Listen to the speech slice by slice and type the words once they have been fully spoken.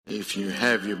If you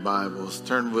have your Bibles,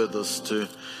 turn with us to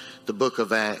the book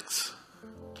of Acts,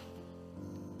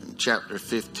 in chapter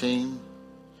 15.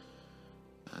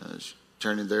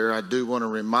 Turning there, I do want to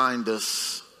remind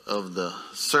us of the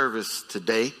service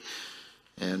today.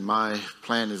 And my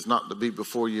plan is not to be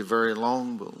before you very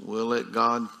long, but we'll let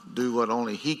God do what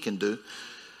only He can do.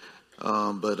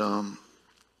 The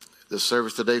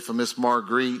service today for Miss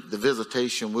Marguerite, the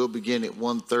visitation will begin at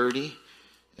 1:30.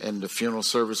 And the funeral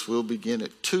service will begin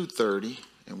at 2:30.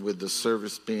 And with the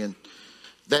service being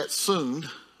that soon,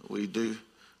 we do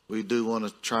want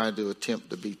to try to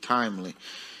attempt to be timely.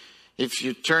 If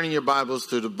you're turning your Bibles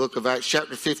to the book of Acts,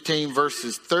 chapter 15,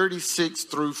 verses 36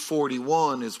 through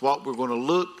 41 is what we're going to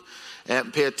look at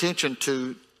and pay attention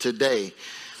to today.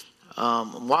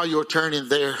 While you're turning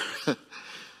there, I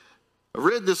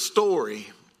read this story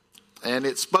and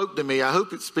it spoke to me. I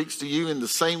hope it speaks to you in the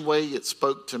same way it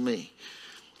spoke to me.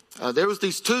 There was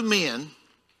these two men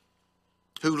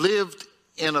who lived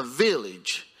in a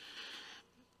village,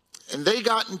 and they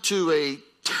got into a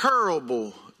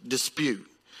terrible dispute.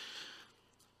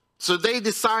 So they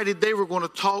decided they were going to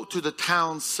talk to the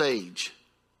town sage.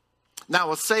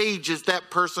 Now, a sage is that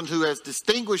person who has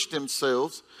distinguished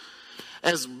themselves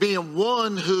as being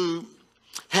one who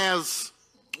has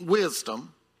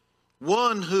wisdom,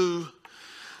 one who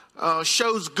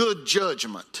shows good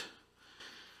judgment.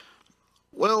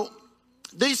 Well,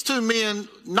 these two men,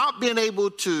 not being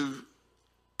able to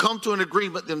come to an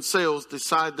agreement themselves,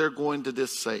 decide they're going to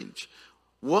this sage.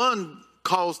 One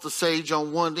calls the sage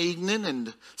on one evening, and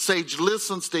the sage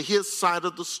listens to his side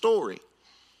of the story.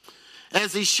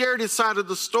 As he shared his side of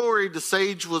the story, the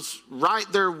sage was right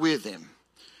there with him.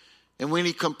 And when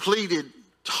he completed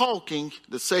talking,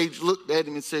 the sage looked at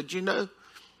him and said,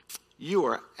 you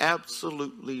are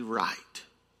absolutely right.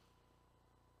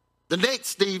 The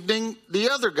next evening, the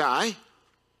other guy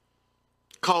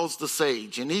calls the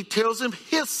sage and he tells him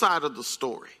his side of the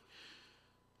story.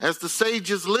 As the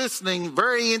sage is listening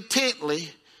very intently,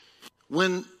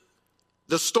 when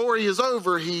the story is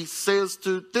over, he says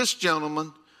to this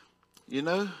gentleman,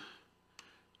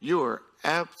 you are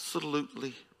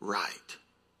absolutely right.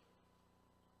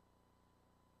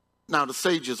 Now, the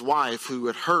sage's wife, who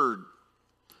had heard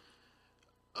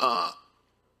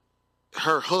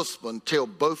her husband tell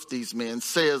both these men,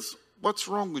 says, what's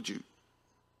wrong with you?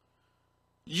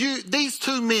 These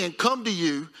two men come to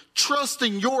you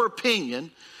trusting your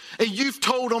opinion, and you've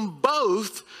told them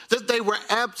both that they were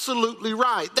absolutely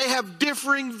right. They have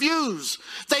differing views.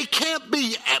 They can't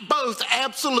be both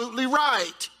absolutely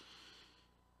right.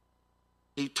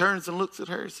 He turns and looks at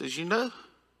her and says,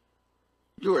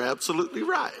 you are absolutely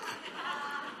right.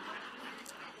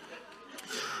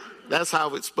 That's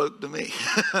how it spoke to me.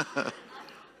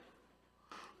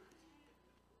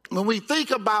 When we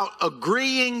think about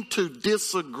agreeing to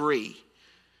disagree,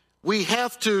 we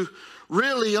have to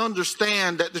really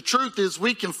understand that the truth is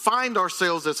we can find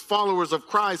ourselves as followers of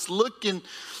Christ looking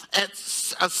at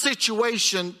a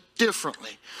situation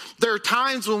differently. There are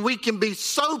times when we can be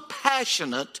so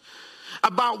passionate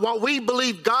about what we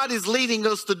believe God is leading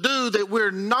us to do that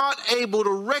we're not able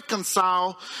to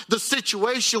reconcile the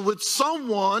situation with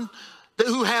someone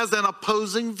who has an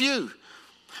opposing view.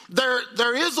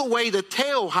 There is a way to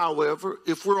tell, however,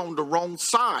 if we're on the wrong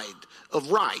side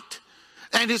of right.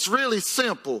 And it's really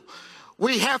simple.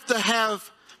 We have to have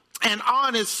an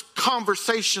honest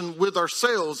conversation with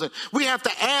ourselves. And we have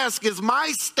to ask, is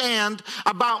my stand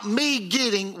about me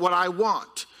getting what I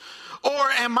want?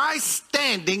 Or am I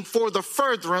standing for the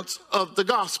furtherance of the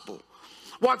gospel?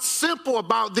 What's simple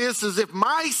about this is if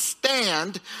my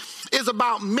stand is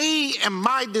about me and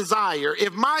my desire,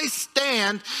 if my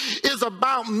stand is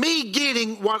about me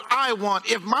getting what I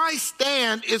want, if my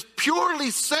stand is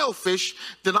purely selfish,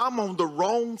 then I'm on the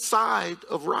wrong side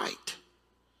of right.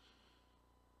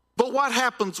 But what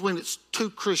happens when it's two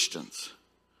Christians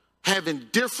having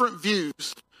different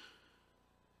views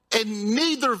and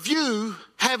neither view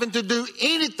having to do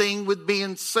anything with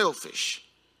being selfish?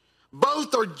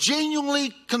 Both are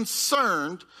genuinely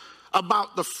concerned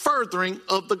about the furthering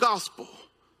of the gospel.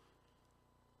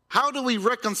 How do we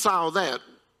reconcile that?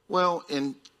 Well,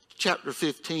 in chapter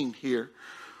 15 here,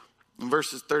 in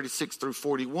verses 36 through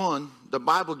 41, the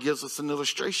Bible gives us an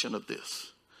illustration of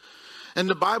this. And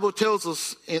the Bible tells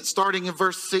us, starting in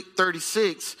verse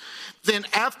 36, then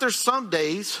after some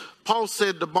days, Paul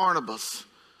said to Barnabas,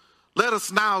 let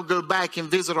us now go back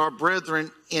and visit our brethren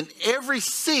in every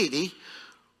city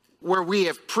where we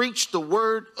have preached the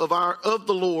word of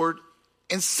the Lord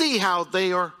and see how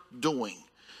they are doing.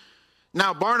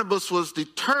 Now Barnabas was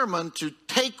determined to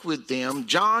take with them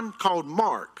John called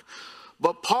Mark,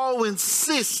 but Paul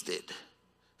insisted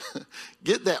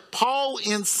Get that. Paul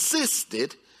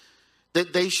insisted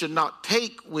that they should not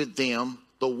take with them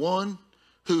the one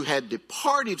who had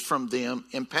departed from them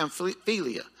in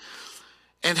Pamphylia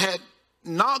and had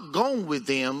not gone with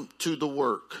them to the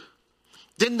work.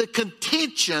 Then the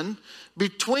contention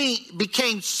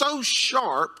became so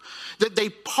sharp that they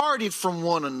parted from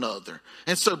one another.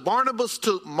 And so Barnabas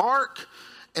took Mark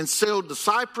and sailed to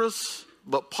Cyprus,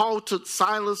 but Paul took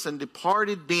Silas and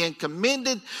departed, being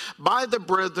commended by the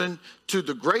brethren to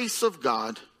the grace of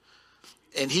God.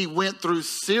 And he went through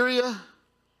Syria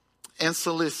and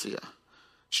Cilicia,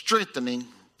 strengthening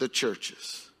the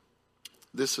churches.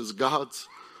 This is God's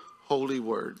holy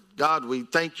word. God, we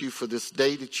thank you for this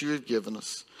day that you have given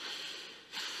us.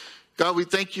 God, we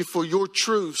thank you for your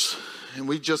truths. And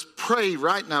we just pray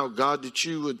right now, God, that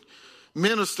you would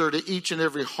minister to each and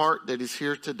every heart that is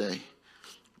here today.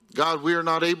 God, we are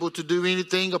not able to do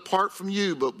anything apart from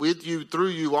you, but with you, through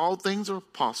you, all things are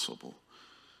possible.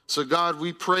 So God,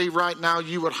 we pray right now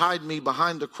you would hide me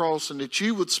behind the cross and that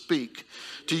you would speak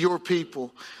to your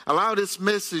people. Allow this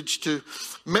message to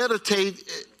meditate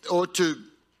or to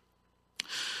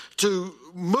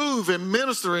move and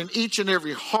minister in each and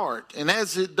every heart. And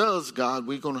as it does, God,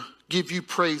 we're going to give you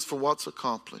praise for what's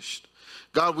accomplished.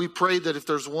 God, we pray that if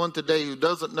there's one today who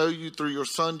doesn't know you through your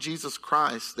Son, Jesus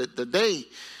Christ, that today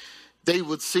they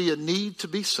would see a need to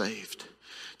be saved.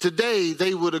 Today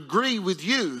they would agree with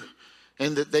you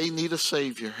and that they need a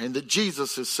Savior and that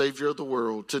Jesus is Savior of the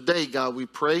world. Today, God, we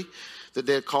pray that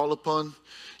they'll call upon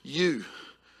you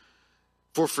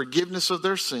for forgiveness of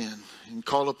their sin and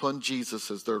call upon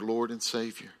Jesus as their Lord and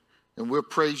Savior. And we'll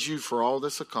praise you for all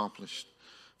that's accomplished.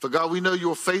 For God, we know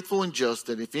you're faithful and just,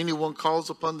 that if anyone calls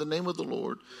upon the name of the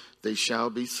Lord, they shall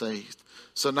be saved.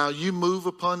 So now you move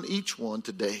upon each one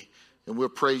today, and we'll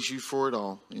praise you for it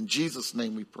all. In Jesus'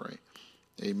 name we pray.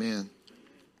 Amen.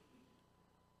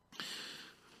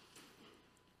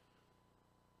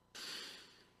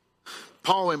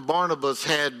 Paul and Barnabas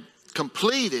had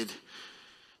completed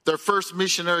their first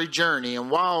missionary journey, and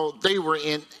while they were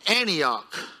in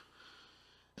Antioch,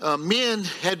 men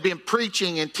had been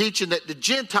preaching and teaching that the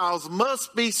Gentiles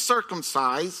must be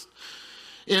circumcised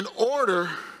in order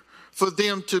for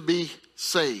them to be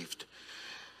saved.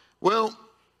 Well,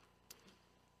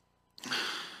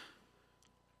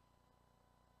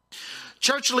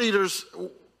 church leaders,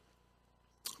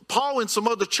 Paul and some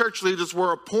other church leaders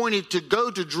were appointed to go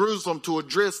to Jerusalem to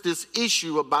address this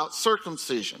issue about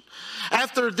circumcision.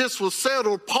 After this was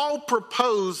settled, Paul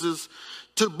proposes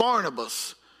to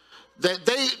Barnabas that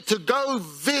they to go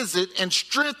visit and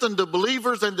strengthen the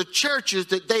believers and the churches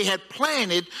that they had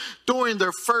planted during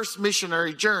their first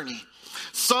missionary journey.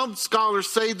 Some scholars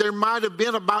say there might have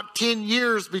been about 10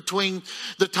 years between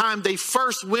the time they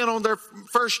first went on their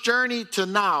first journey to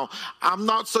now. I'm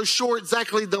not so sure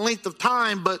exactly the length of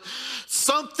time, but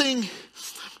something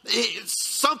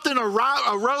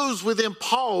arose within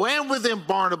Paul and within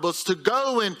Barnabas to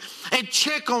go and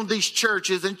check on these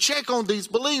churches and check on these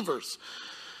believers.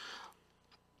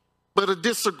 But a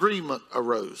disagreement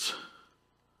arose.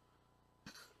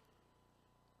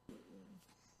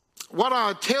 What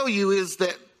I tell you is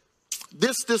that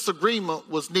this disagreement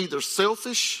was neither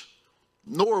selfish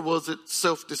nor was it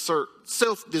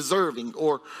self-deserving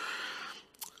or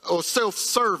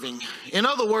self-serving. In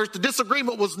other words, the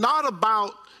disagreement was not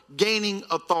about gaining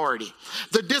authority.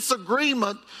 The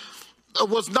disagreement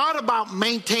was not about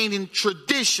maintaining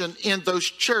tradition in those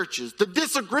churches. The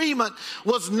disagreement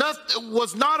was not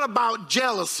about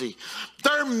jealousy.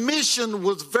 Their mission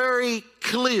was very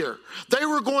clear. They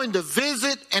were going to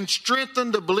visit and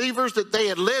strengthen the believers that they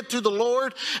had led to the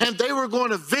Lord, and they were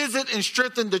going to visit and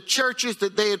strengthen the churches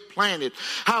that they had planted.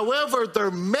 However, their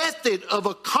method of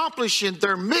accomplishing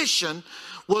their mission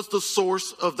was the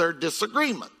source of their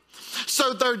disagreement.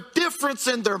 So their difference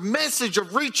in their message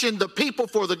of reaching the people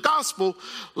for the gospel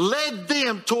led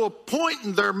them to a point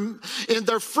in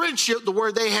their friendship to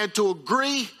where they had to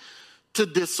agree to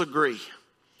disagree.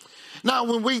 Now,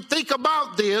 when we think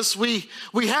about this, we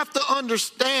have to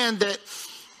understand that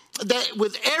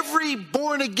with every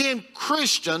born-again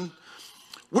Christian,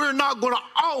 we're not going to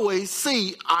always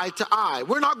see eye to eye.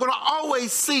 We're not going to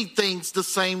always see things the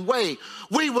same way.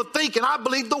 We would think, and I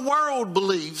believe the world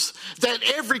believes, that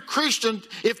every Christian,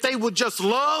 if they would just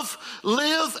love,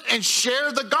 live, and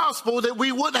share the gospel, that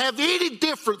we wouldn't have any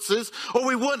differences or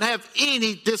we wouldn't have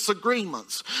any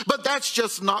disagreements. But that's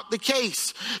just not the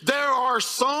case. There are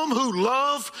some who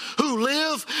love, who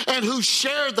live, and and who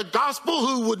share the gospel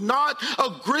who would not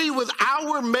agree with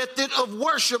our method of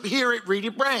worship here at Reedy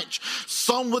Branch.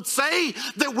 Some would say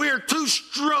that we're too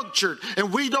structured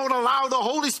and we don't allow the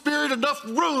Holy Spirit enough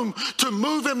room to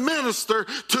move and minister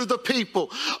to the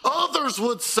people. Others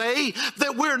would say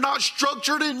that we're not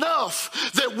structured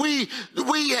enough, that we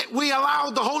allow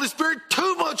the Holy Spirit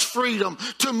too much freedom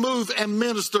to move and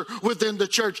minister within the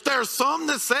church. There are some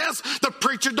that says the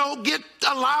preacher don't get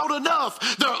allowed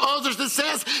enough. There are others that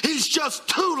says he's just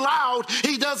too loud.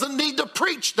 He doesn't need to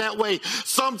preach that way.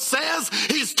 Some says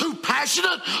he's too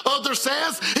passionate. Others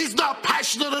says he's not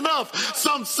passionate enough.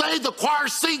 Some say the choir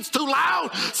sings too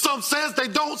loud. Some says they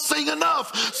don't sing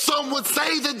enough. Some would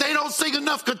say that they don't sing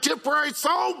enough contemporary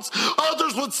songs.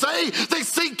 Others would say they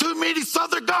sing too many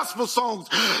Southern gospel songs.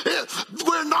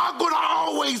 We're not going to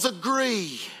always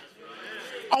agree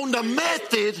on the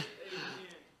method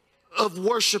of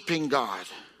worshiping God.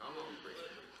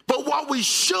 But what we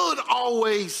should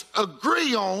always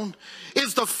agree on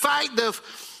is the fact of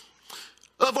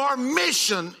our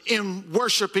mission in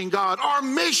worshiping God. Our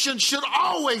mission should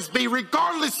always be,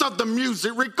 regardless of the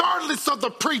music, regardless of the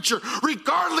preacher,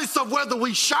 regardless of whether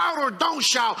we shout or don't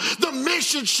shout, the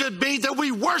mission should be that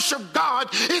we worship God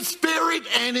in spirit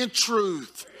and in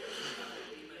truth.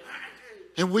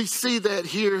 And we see that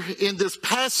here in this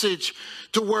passage,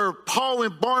 to where Paul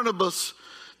and Barnabas,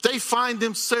 they find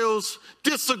themselves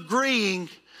disagreeing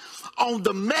on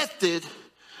the method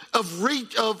of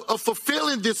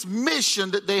fulfilling this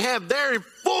mission that they have. They're in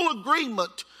full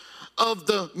agreement of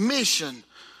the mission,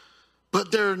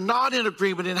 but they're not in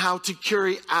agreement in how to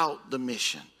carry out the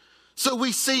mission. So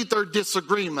we see their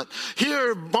disagreement.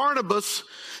 Here, Barnabas,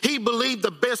 he believed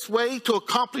the best way to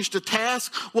accomplish the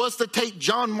task was to take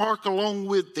John Mark along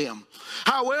with them.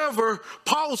 However,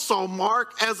 Paul saw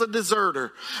Mark as a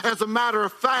deserter. As a matter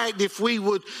of fact, if we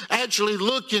would actually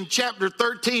look in chapter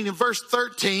 13 and verse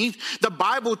 13, the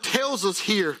Bible tells us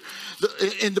here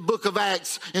in the book of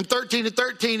Acts, in 13 and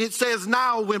 13, it says,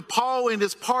 "Now when Paul and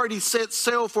his party set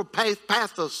sail for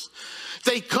Paphos,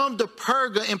 they come to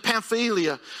Perga in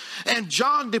Pamphylia, and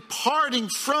John, departing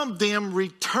from them,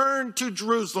 returned to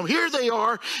Jerusalem." Here they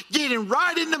are, getting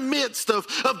right in the midst of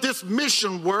this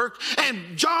mission work,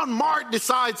 and John Mark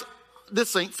decides,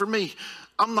 this ain't for me.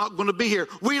 I'm not going to be here.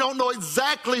 We don't know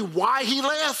exactly why he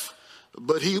left,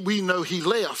 but we know he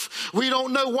left. We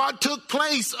don't know what took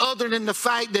place other than the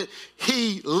fact that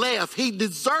he left. He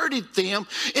deserted them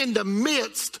in the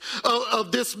midst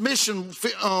of this mission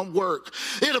work.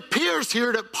 It appears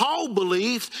here that Paul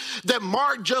believed that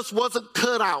Mark just wasn't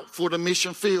cut out for the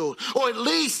mission field, or at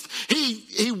least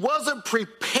he wasn't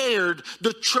prepared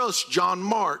to trust John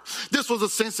Mark. This was a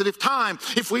sensitive time.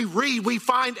 If we read, we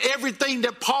find everything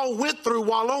that Paul went through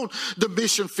while on the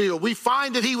mission field. We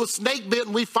find that he was snake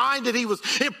bitten. We find that he was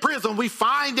in prison. We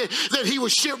find that he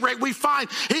was shipwrecked. We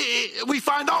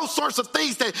find all sorts of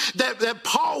things that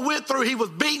Paul went through. He was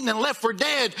beaten and left for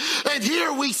dead. And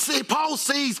here we see, Paul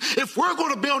sees, if we're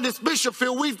going to be on this mission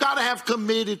field, we've got to have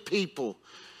committed people.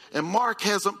 And Mark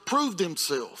hasn't proved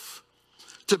himself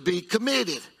to be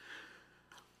committed.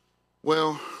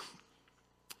 Well,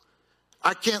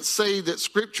 I can't say that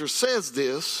Scripture says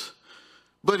this,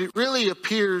 but it really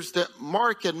appears that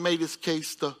Mark had made his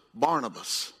case to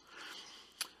Barnabas.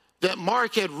 That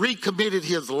Mark had recommitted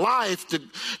his life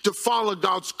to follow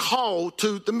God's call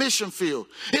to the mission field.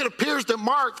 It appears that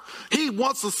Mark, he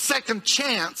wants a second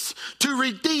chance to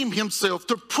redeem himself,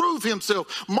 to prove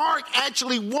himself. Mark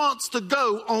actually wants to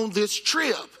go on this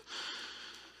trip.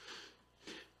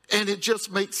 And it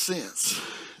just makes sense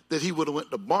that he would have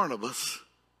went to Barnabas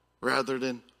rather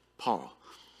than Paul.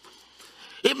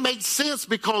 It makes sense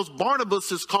because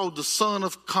Barnabas is called the son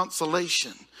of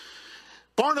consolation.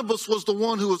 Barnabas was the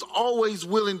one who was always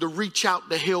willing to reach out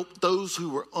to help those who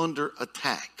were under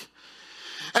attack.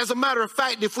 As a matter of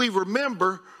fact, if we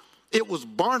remember, it was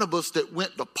Barnabas that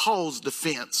went to Paul's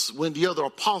defense when the other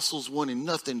apostles wanted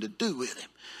nothing to do with him.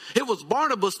 It was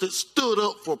Barnabas that stood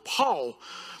up for Paul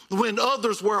when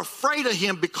others were afraid of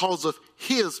him because of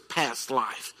his past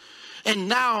life. And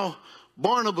now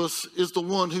Barnabas is the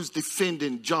one who's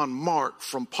defending John Mark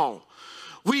from Paul.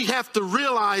 We have to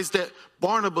realize that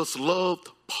Barnabas loved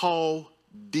Paul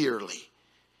dearly.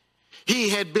 He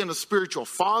had been a spiritual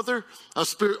father, a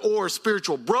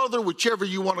spiritual brother, whichever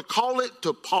you want to call it,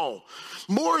 to Paul.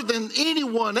 More than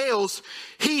anyone else,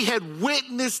 he had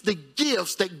witnessed the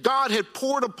gifts that God had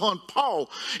poured upon Paul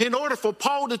in order for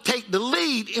Paul to take the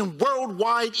lead in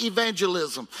worldwide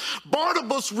evangelism.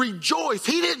 Barnabas rejoiced.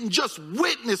 He didn't just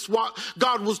witness what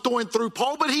God was doing through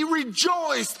Paul, but he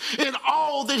rejoiced in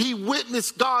all that he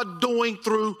witnessed God doing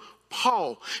through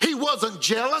Paul. He wasn't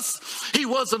jealous. He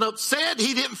wasn't upset.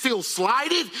 He didn't feel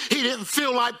slighted. He didn't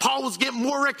feel like Paul was getting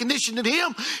more recognition than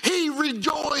him. He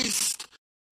rejoiced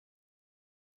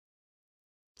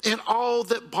in all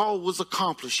that Paul was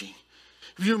accomplishing.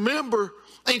 If you remember,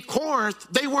 in Corinth,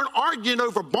 they weren't arguing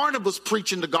over Barnabas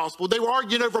preaching the gospel. They were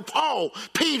arguing over Paul,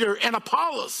 Peter, and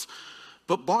Apollos.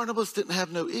 But Barnabas didn't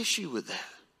have no issue with that.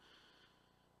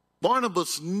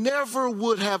 Barnabas never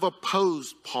would have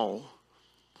opposed Paul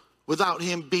without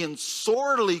him being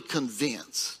sorely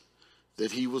convinced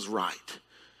that he was right.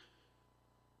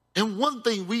 And one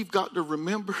thing we've got to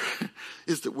remember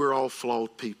is that we're all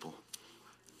flawed people.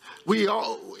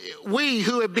 We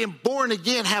who have been born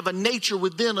again have a nature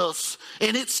within us,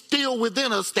 and it's still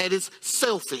within us that is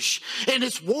selfish. And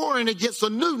it's warring against a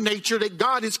new nature that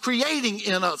God is creating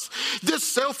in us. This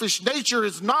selfish nature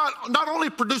is not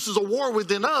only produces a war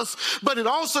within us, but it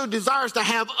also desires to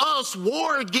have us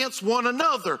war against one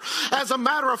another. As a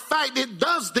matter of fact, it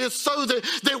does this so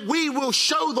that we will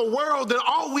show the world that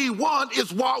all we want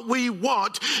is what we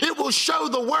want. It will show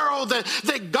the world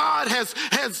that God has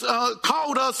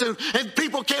called us, and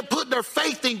people can't put their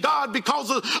faith in God because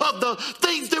of the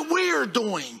things that we're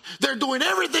doing. They're doing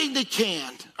everything they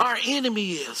can. Our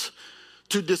enemy is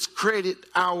to discredit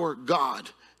our God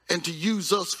and to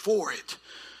use us for it.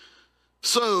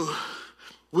 So,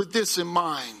 with this in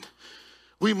mind,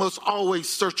 we must always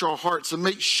search our hearts and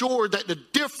make sure that the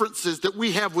differences that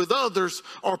we have with others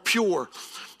are pure.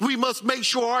 We must make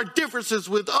sure our differences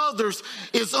with others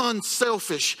is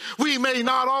unselfish. We may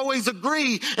not always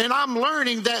agree, and I'm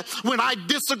learning that when I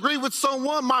disagree with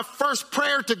someone, my first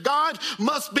prayer to God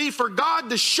must be for God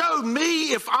to show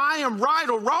me if I am right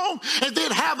or wrong, and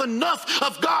then have enough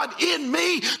of God in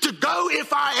me to go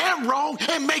if I am wrong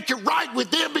and make it right with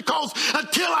them, because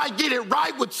until I get it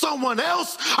right with someone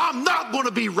else, I'm not going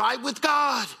to be right with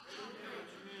God.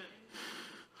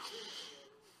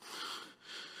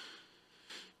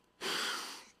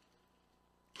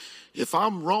 If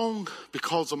I'm wrong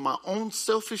because of my own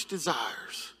selfish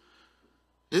desires,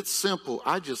 it's simple.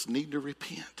 I just need to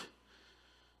repent.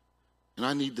 And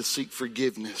I need to seek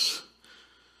forgiveness.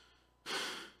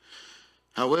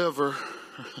 However,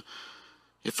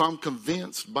 if I'm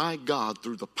convinced by God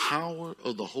through the power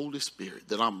of the Holy Spirit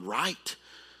that I'm right,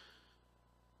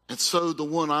 and so is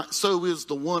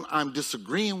the one I'm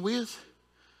disagreeing with,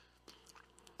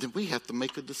 then we have to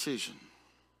make a decision.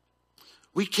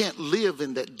 We can't live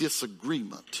in that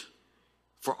disagreement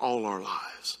for all our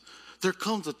lives. There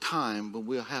comes a time when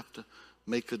we'll have to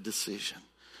make a decision.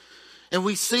 And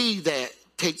we see that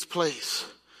takes place.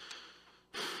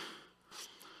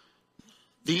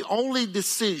 The only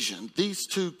decision these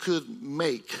two could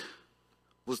make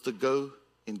was to go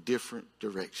in different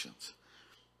directions.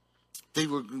 They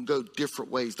were going to go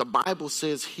different ways. The Bible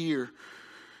says here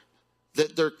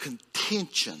that their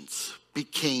contentions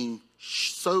became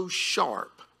so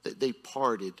sharp that they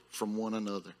parted from one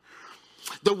another.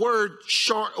 The word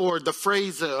sharp, or the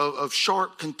phrase of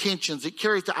sharp contentions, it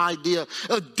carries the idea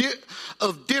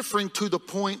of differing to the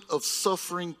point of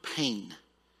suffering pain.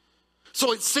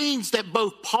 So it seems that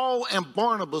both Paul and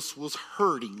Barnabas was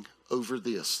hurting over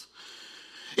this.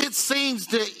 It seems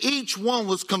that each one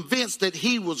was convinced that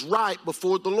he was right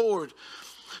before the Lord.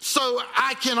 So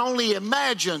I can only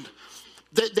imagine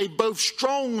that they both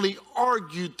strongly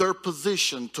argued their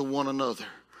position to one another.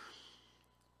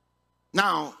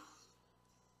 Now,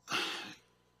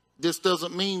 this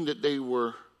doesn't mean that they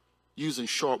were using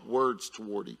sharp words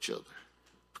toward each other.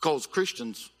 Because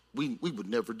Christians, we would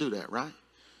never do that, right?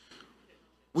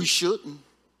 We shouldn't.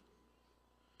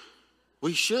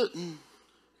 We shouldn't.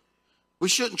 We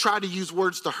shouldn't try to use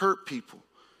words to hurt people.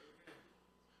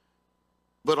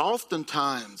 But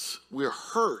oftentimes, we're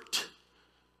hurt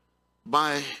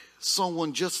by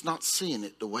someone just not seeing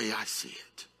it the way I see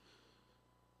it.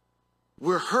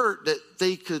 We're hurt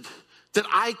that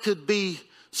I could be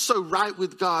so right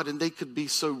with God and they could be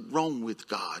so wrong with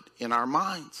God in our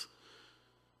minds.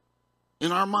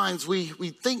 In our minds, we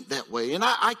think that way. And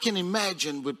I can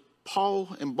imagine with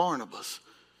Paul and Barnabas,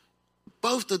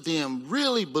 both of them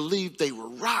really believed they were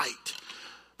right.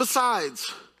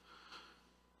 Besides,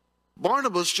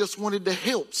 Barnabas just wanted to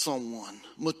help someone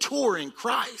mature in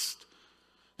Christ.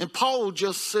 And Paul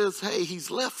just says, hey, he's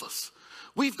left us.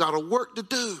 We've got a work to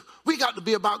do. We got to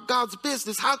be about God's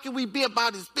business. How can we be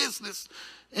about his business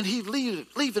and he's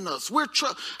leaving us?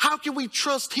 How can we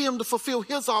trust him to fulfill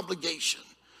his obligation?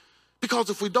 Because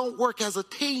if we don't work as a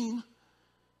team,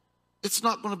 it's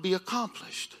not going to be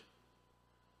accomplished.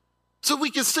 So we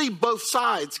can see both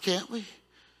sides, can't we?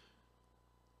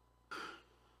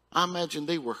 I imagine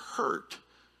they were hurt.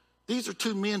 These are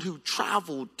two men who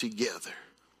traveled together.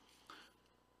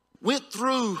 went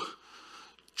through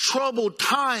troubled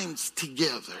times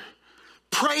together,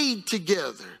 prayed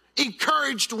together,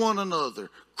 encouraged one another,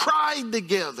 cried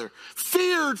together,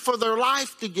 feared for their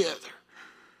life together,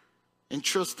 and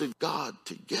trusted God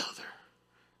together.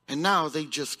 And now they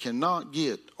just cannot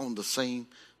get on the same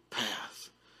path.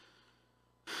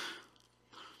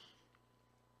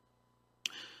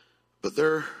 But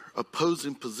their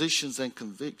opposing positions and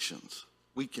convictions,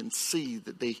 we can see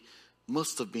that they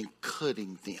must have been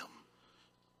cutting them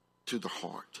to the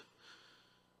heart.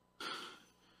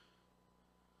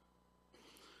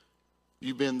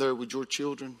 You've been there with your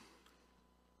children,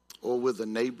 or with a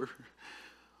neighbor,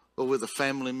 or with a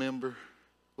family member,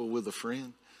 or with a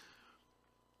friend,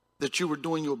 that you were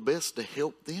doing your best to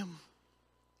help them,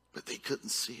 but they couldn't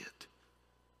see it.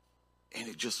 And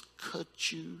it just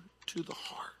cut you to the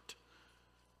heart.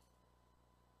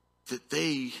 That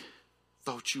they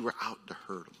thought you were out to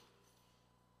hurt them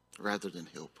rather than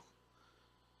help them.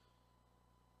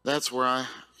 That's where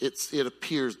it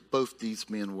appears both these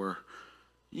men were.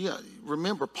 Yeah,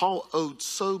 remember, Paul owed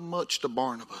so much to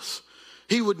Barnabas.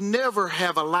 He would never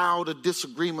have allowed a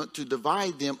disagreement to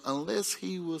divide them unless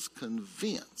he was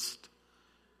convinced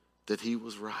that he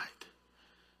was right.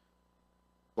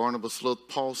 Barnabas loved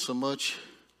Paul so much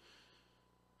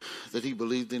that he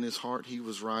believed in his heart he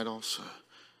was right also.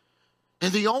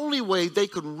 And the only way they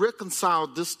could reconcile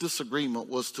this disagreement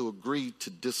was to agree to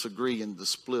disagree and to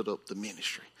split up the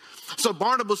ministry. So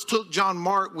Barnabas took John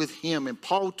Mark with him, and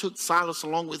Paul took Silas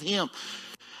along with him.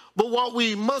 But what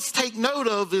we must take note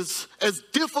of is, as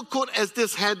difficult as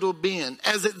this had to have been,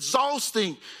 as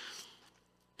exhausting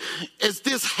as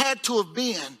this had to have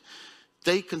been,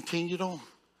 they continued on.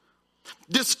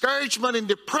 Discouragement and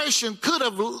depression could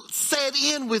have set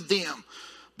in with them.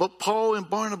 But Paul and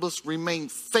Barnabas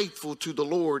remained faithful to the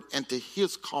Lord and to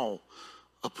his call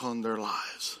upon their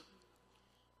lives.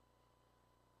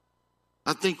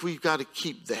 I think we've got to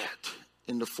keep that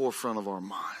in the forefront of our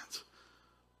minds.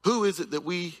 Who is it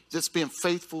that's been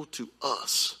faithful to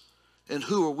us? And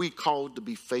who are we called to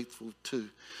be faithful to?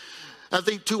 I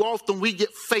think too often we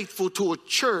get faithful to a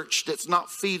church that's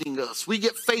not feeding us. We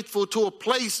get faithful to a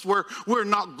place where we're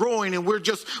not growing, and we're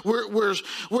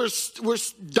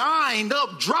dying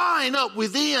up, drying up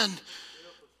within.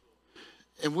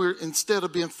 And we're, instead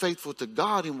of being faithful to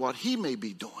God in what he may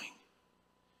be doing,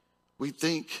 we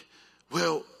think,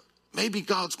 well, maybe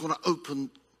God's going to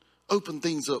open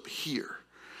things up here.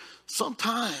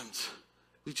 Sometimes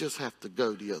we just have to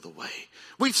go the other way.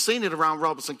 We've seen it around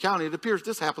Robeson County. It appears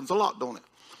this happens a lot, don't it?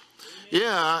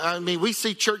 Yeah, I mean, we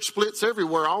see church splits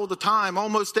everywhere all the time.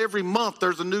 Almost every month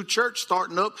there's a new church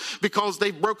starting up because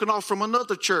they've broken off from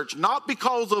another church. Not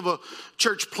because of a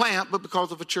church plant, but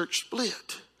because of a church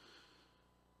split.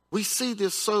 We see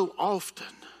this so often.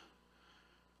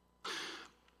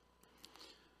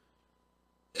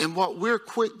 And what we're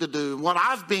quick to do, and what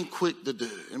I've been quick to do,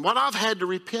 and what I've had to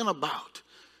repent about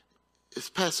is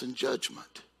passing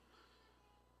judgment.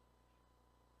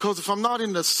 Because if I'm not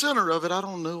in the center of it, I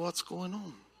don't know what's going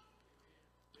on.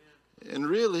 And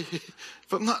really,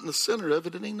 if I'm not in the center of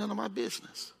it, it ain't none of my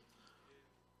business.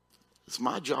 It's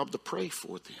my job to pray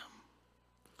for them.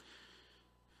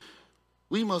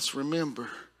 We must remember,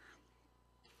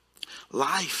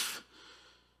 life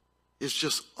is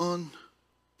just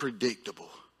unpredictable.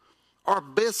 Our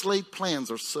best laid plans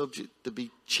are subject to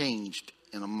be changed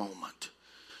in a moment.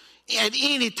 At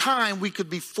any time, we could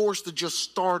be forced to just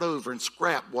start over and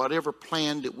scrap whatever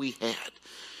plan that we had.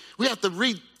 We have to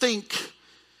rethink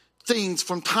things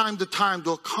from time to time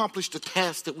to accomplish the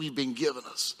task that we've been given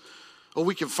us. Or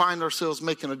we can find ourselves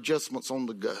making adjustments on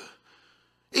the go.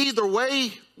 Either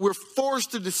way, we're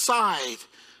forced to decide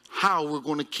how we're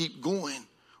going to keep going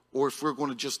or if we're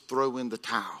going to just throw in the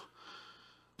towel.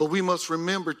 But we must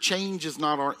remember, change is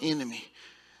not our enemy.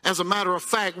 As a matter of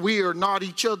fact, we are not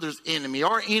each other's enemy.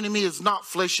 Our enemy is not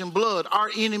flesh and blood. Our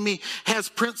enemy has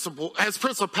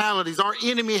principalities. Our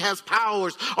enemy has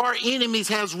powers. Our enemies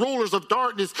has rulers of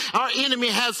darkness. Our enemy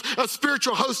has a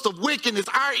spiritual host of wickedness.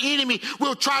 Our enemy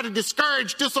will try to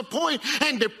discourage, disappoint,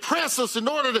 and depress us in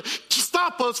order to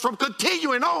stop us from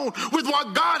continuing on with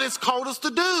what God has called us to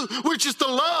do, which is to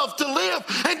love, to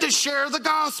live, and to share the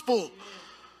gospel.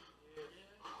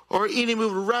 Our enemy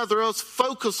would rather us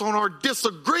focus on our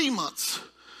disagreements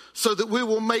so that we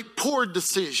will make poor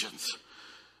decisions.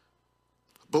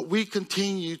 But when we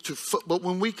continue to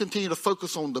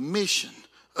focus on the mission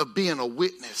of being a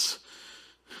witness,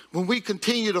 when we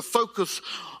continue to focus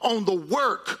on the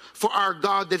work for our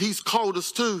God that he's called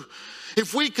us to,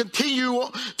 if we continue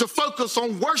to focus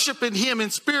on worshiping him in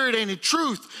spirit and in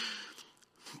truth,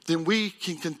 then we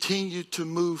can continue to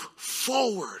move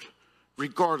forward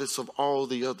regardless of all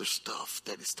the other stuff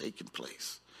that is taking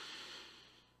place.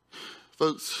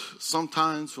 Folks,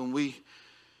 sometimes when we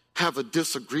have a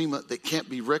disagreement that can't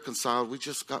be reconciled, we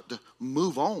just got to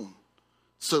move on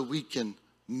so we can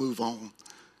move on.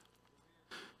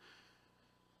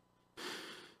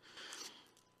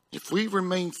 If we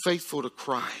remain faithful to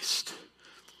Christ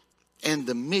and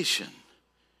the mission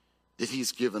that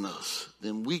he's given us,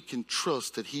 then we can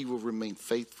trust that he will remain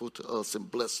faithful to us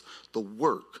and bless the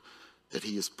work that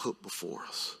he has put before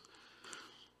us.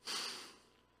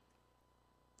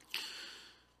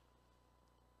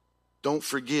 Don't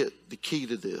forget the key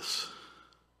to this.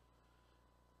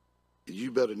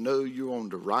 You better know you're on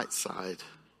the right side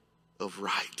of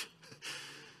right.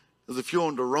 Because if you're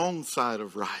on the wrong side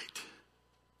of right,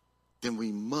 then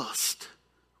we must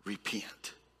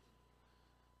repent.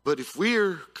 But if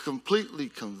we're completely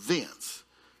convinced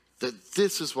that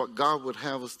this is what God would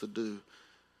have us to do,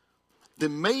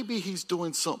 then maybe he's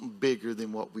doing something bigger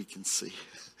than what we can see.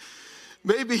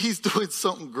 Maybe he's doing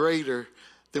something greater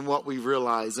than what we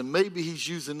realize. And maybe he's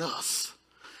using us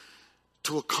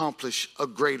to accomplish a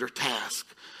greater task.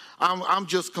 I'm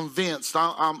just convinced.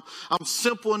 I'm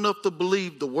simple enough to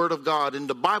believe the word of God. And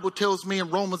the Bible tells me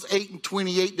in Romans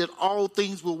 8:28 that all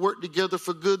things will work together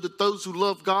for good to those who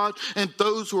love God and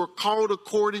those who are called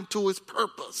according to his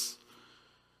purpose.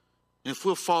 And if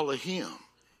we'll follow him,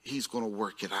 he's going to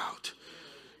work it out.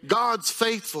 God's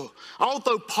faithful.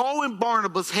 Although Paul and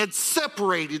Barnabas had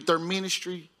separated, their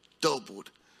ministry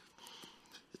doubled.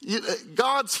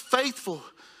 God's faithful.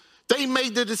 They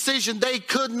made the decision they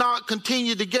could not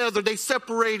continue together. They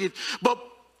separated. But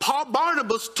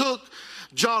Barnabas took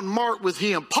John Mark with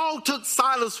him. Paul took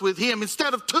Silas with him.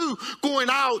 Instead of two going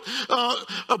out,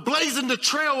 blazing the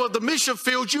trail of the mission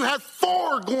field, you had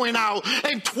four going out.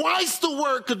 And twice the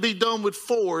work could be done with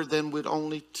four than with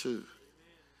only two.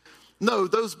 No,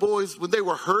 those boys, when they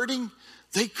were hurting,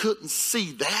 they couldn't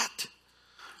see that.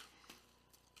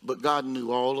 But God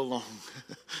knew all along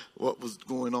what was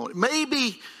going on.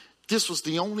 Maybe this was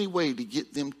the only way to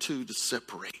get them two to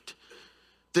separate.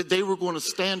 That they were going to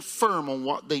stand firm on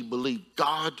what they believed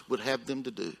God would have them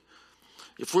to do.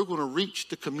 If we're going to reach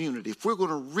the community, if we're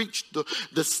going to reach the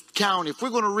county, if we're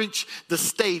going to reach the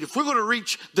state, if we're going to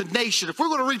reach the nation, if we're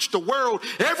going to reach the world,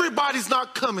 everybody's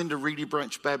not coming to Reedy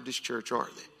Branch Baptist Church, are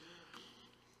they?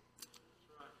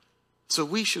 So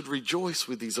we should rejoice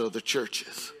with these other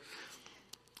churches.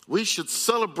 We should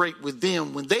celebrate with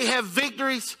them. When they have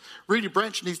victories, Reedy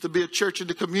Branch needs to be a church in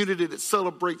the community that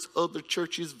celebrates other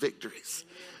churches' victories.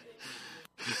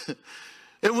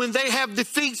 And when they have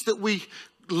defeats, that we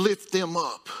lift them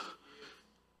up.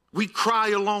 We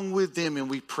cry along with them and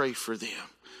we pray for them.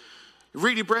 If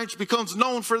Reedy Branch becomes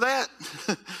known for that,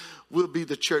 we'll be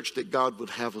the church that God would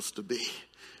have us to be,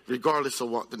 regardless of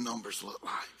what the numbers look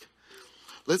like.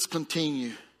 Let's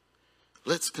continue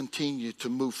to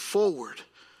move forward.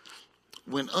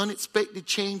 When unexpected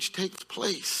change takes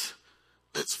place,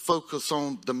 let's focus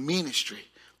on the ministry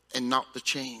and not the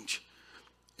change.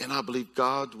 And I believe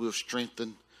God will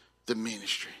strengthen the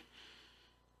ministry.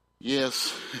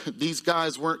 Yes, these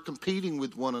guys weren't competing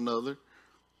with one another.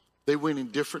 They went in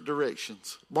different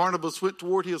directions. Barnabas went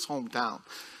toward his hometown,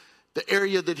 the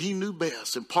area that he knew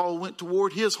best. And Paul went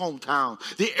toward his hometown,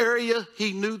 the area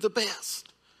he knew the best.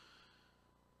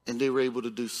 And they were able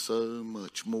to do so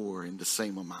much more in the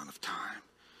same amount of time.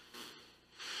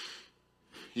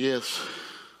 Yes,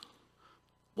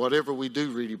 whatever we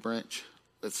do, Reedy Branch,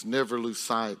 let's never lose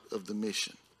sight of the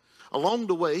mission. Along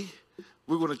the way,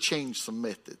 we're going to change some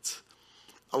methods.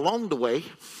 Along the way,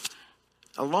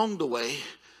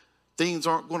 things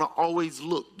aren't going to always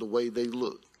look the way they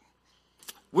look.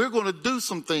 We're going to do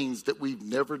some things that we've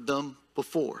never done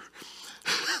before.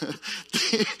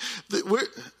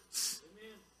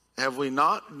 Have we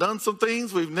not done some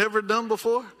things we've never done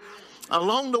before?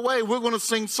 Along the way, we're going to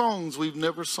sing songs we've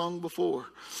never sung before.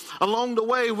 Along the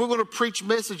way, we're going to preach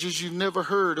messages you've never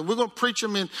heard. And we're going to preach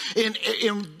them in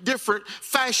different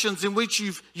fashions in which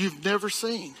you've never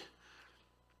seen.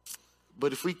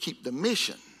 But if we keep the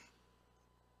mission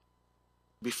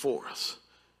before us,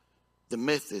 the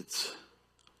methods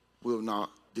will not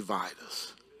divide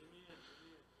us.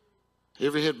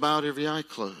 Every head bowed, every eye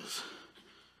closed.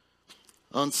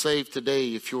 Unsaved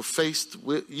today, if you are faced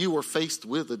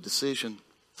with a decision,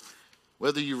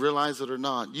 whether you realize it or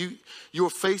not, you are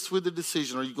faced with a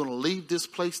decision. Are you going to leave this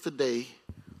place today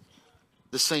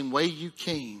the same way you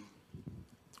came,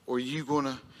 or are you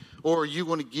going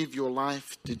to give your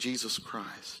life to Jesus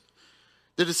Christ?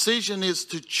 The decision is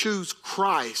to choose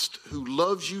Christ, who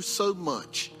loves you so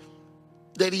much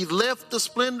that he left the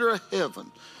splendor of heaven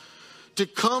to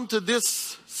come to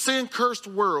this sin-cursed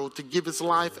world to give his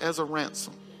life as a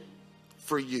ransom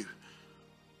for you?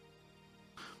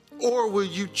 Or will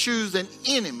you choose an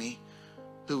enemy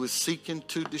who is seeking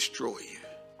to destroy you?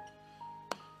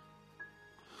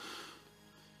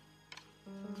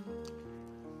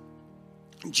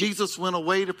 Jesus went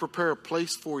away to prepare a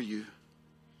place for you.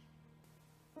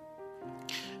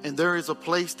 And there is a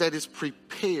place that is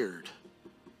prepared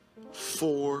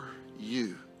for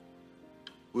you.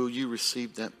 Will you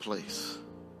receive that place?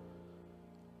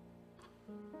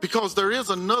 Because there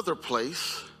is another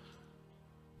place.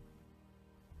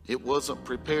 It wasn't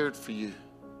prepared for you.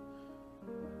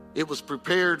 It was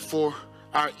prepared for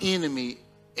our enemy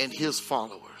and his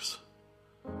followers.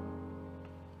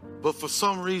 But for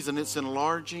some reason, it's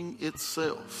enlarging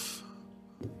itself.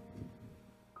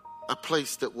 A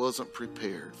place that wasn't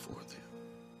prepared for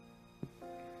them.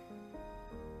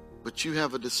 But you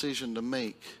have a decision to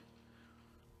make.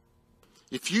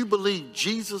 If you believe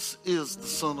Jesus is the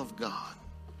Son of God,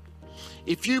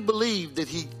 if you believe that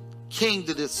he came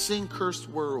to this sin-cursed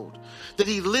world, that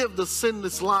he lived a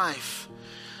sinless life,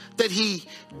 that he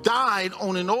died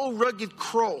on an old rugged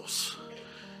cross,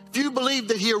 if you believe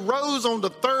that he arose on the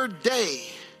third day,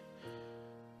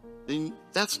 then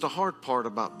that's the hard part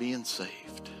about being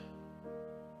saved.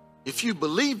 If you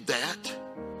believe that,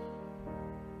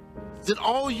 then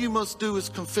all you must do is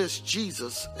confess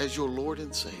Jesus as your Lord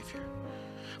and Savior.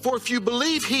 For if you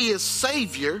believe he is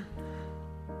Savior,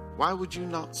 why would you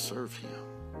not serve him?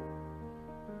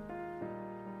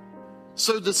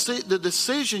 So the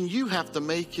decision you have to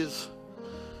make is,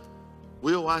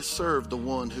 will I serve the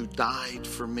one who died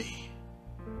for me?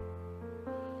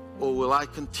 Or will I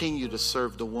continue to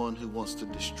serve the one who wants to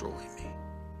destroy me?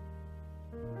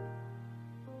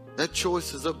 That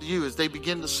choice is up to you as they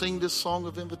begin to sing this song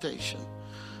of invitation.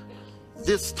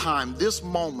 This time, this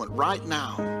moment, right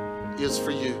now is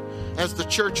for you. As the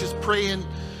church is praying,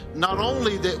 not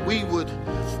only that we would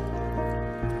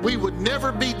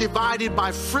never be divided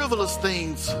by frivolous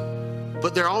things,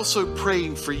 but they're also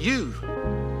praying for you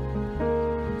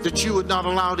that you would not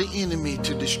allow the enemy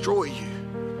to destroy you,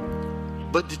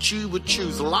 but that you would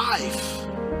choose life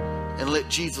and let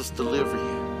Jesus deliver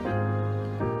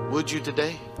you. Would you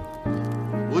today?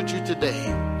 Would you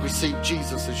today receive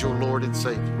Jesus as your Lord and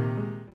Savior?